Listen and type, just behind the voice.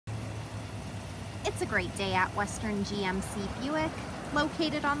It's a great day at Western GMC Buick,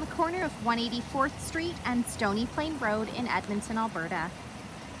 located on the corner of 184th Street and Stony Plain Rd in Edmonton, Alberta.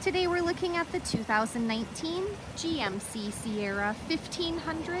 Today we're looking at the 2019 GMC Sierra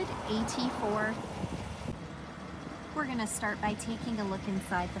 1500 AT4. We're going to start by taking a look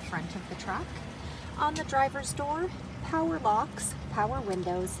inside the front of the truck. On the driver's door, power locks, power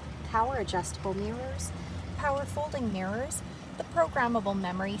windows, power adjustable mirrors, power folding mirrors, the programmable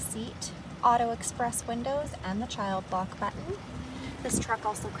memory seat, auto express windows, and the child lock button. This truck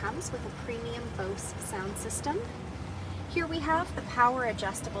also comes with a premium Bose sound system. Here we have the power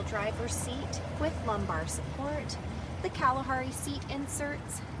adjustable driver's seat with lumbar support, the Kalahari seat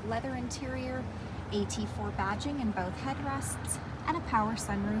inserts, leather interior, AT4 badging in both headrests, and a power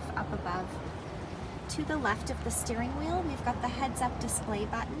sunroof up above. To the left of the steering wheel, we've got the heads-up display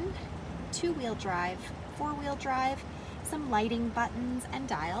button, two-wheel drive, four-wheel drive, some lighting buttons and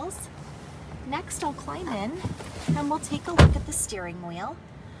dials. Next, I'll climb in and we'll take a look at the steering wheel.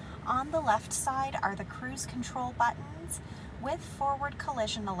 On the left side are the cruise control buttons with forward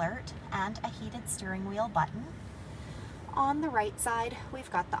collision alert and a heated steering wheel button. On the right side,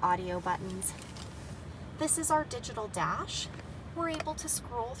 we've got the audio buttons. This is our digital dash. We're able to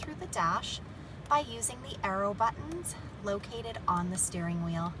scroll through the dash by using the arrow buttons located on the steering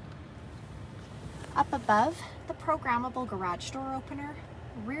wheel. Up above, the programmable garage door opener,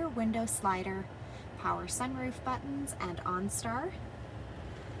 rear window slider, power sunroof buttons, and OnStar.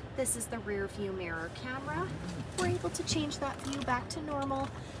 This is the rear view mirror camera. We're able to change that view back to normal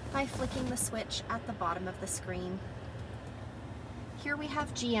by flicking the switch at the bottom of the screen. Here we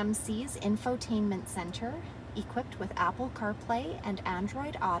have GMC's Infotainment Center, equipped with Apple CarPlay and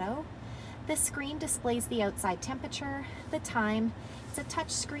Android Auto. This screen displays the outside temperature, the time. It's a touch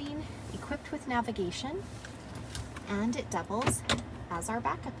screen equipped with navigation, and it doubles as our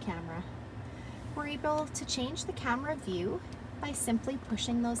backup camera. We're able to change the camera view by simply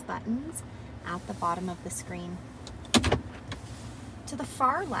pushing those buttons at the bottom of the screen. To the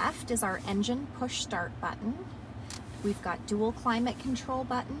far left is our engine push start button. We've got dual climate control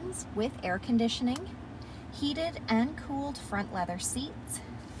buttons with air conditioning, heated and cooled front leather seats,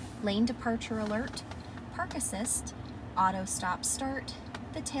 lane departure alert, park assist, auto stop start,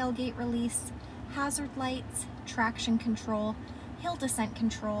 the tailgate release, hazard lights, traction control, hill descent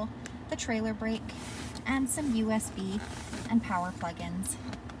control, the trailer brake, and some USB and power plugins.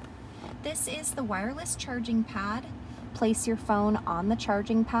 This is the wireless charging pad. Place your phone on the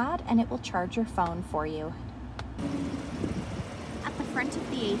charging pad and it will charge your phone for you. At the front of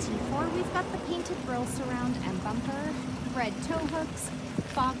the AT4, we've got the painted grille surround and bumper, red tow hooks,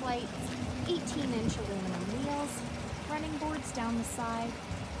 fog lights, 18-inch aluminum wheels, running boards down the side,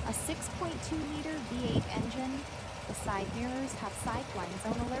 a 6.2-liter V8 engine. The side mirrors have side blind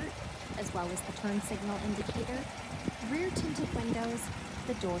zone alert, as well as the turn signal indicator. Rear tinted windows.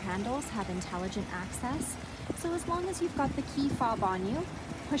 The door handles have intelligent access, so as long as you've got the key fob on you,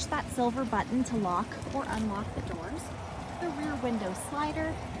 push that silver button to lock or unlock the doors. The rear window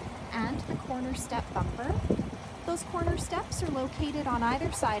slider and the corner step bumper. Those corner steps are located on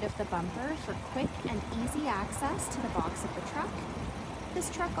either side of the bumper for quick and easy access to the box of the truck. This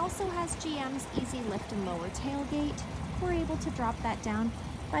truck also has GM's easy lift and lower tailgate. We're able to drop that down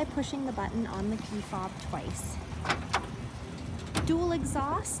by pushing the button on the key fob twice. Dual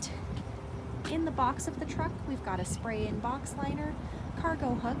exhaust. In the box of the truck, we've got a spray-in box liner,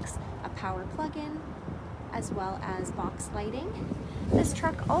 cargo hooks, a power plug-in, as well as box lighting. This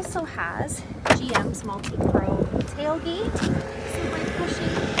truck also has GM's multi-pro tailgate, so by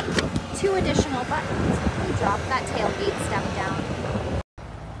pushing two additional buttons, we drop that tailgate step down.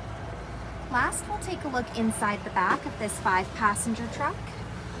 Last, we'll take a look inside the back of this 5-passenger truck.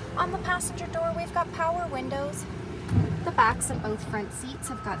 On the passenger door, we've got power windows. The backs of both front seats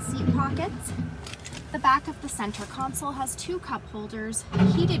have got seat pockets. The back of the center console has 2 cup holders,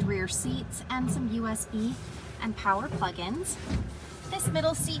 heated rear seats, and some USB and power plug-ins. This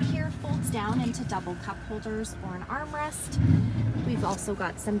middle seat here folds down into double cup holders or an armrest. We've also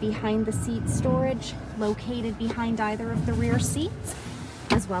got some behind the seat storage located behind either of the rear seats,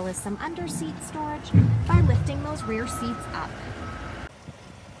 as well as some under seat storage by lifting those rear seats up.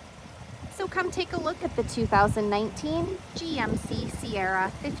 So come take a look at the 2019 GMC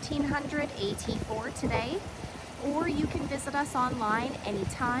Sierra 1500 AT4 today, or you can visit us online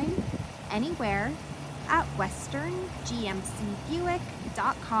anytime, anywhere at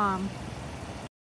WesternGMCBuick.com.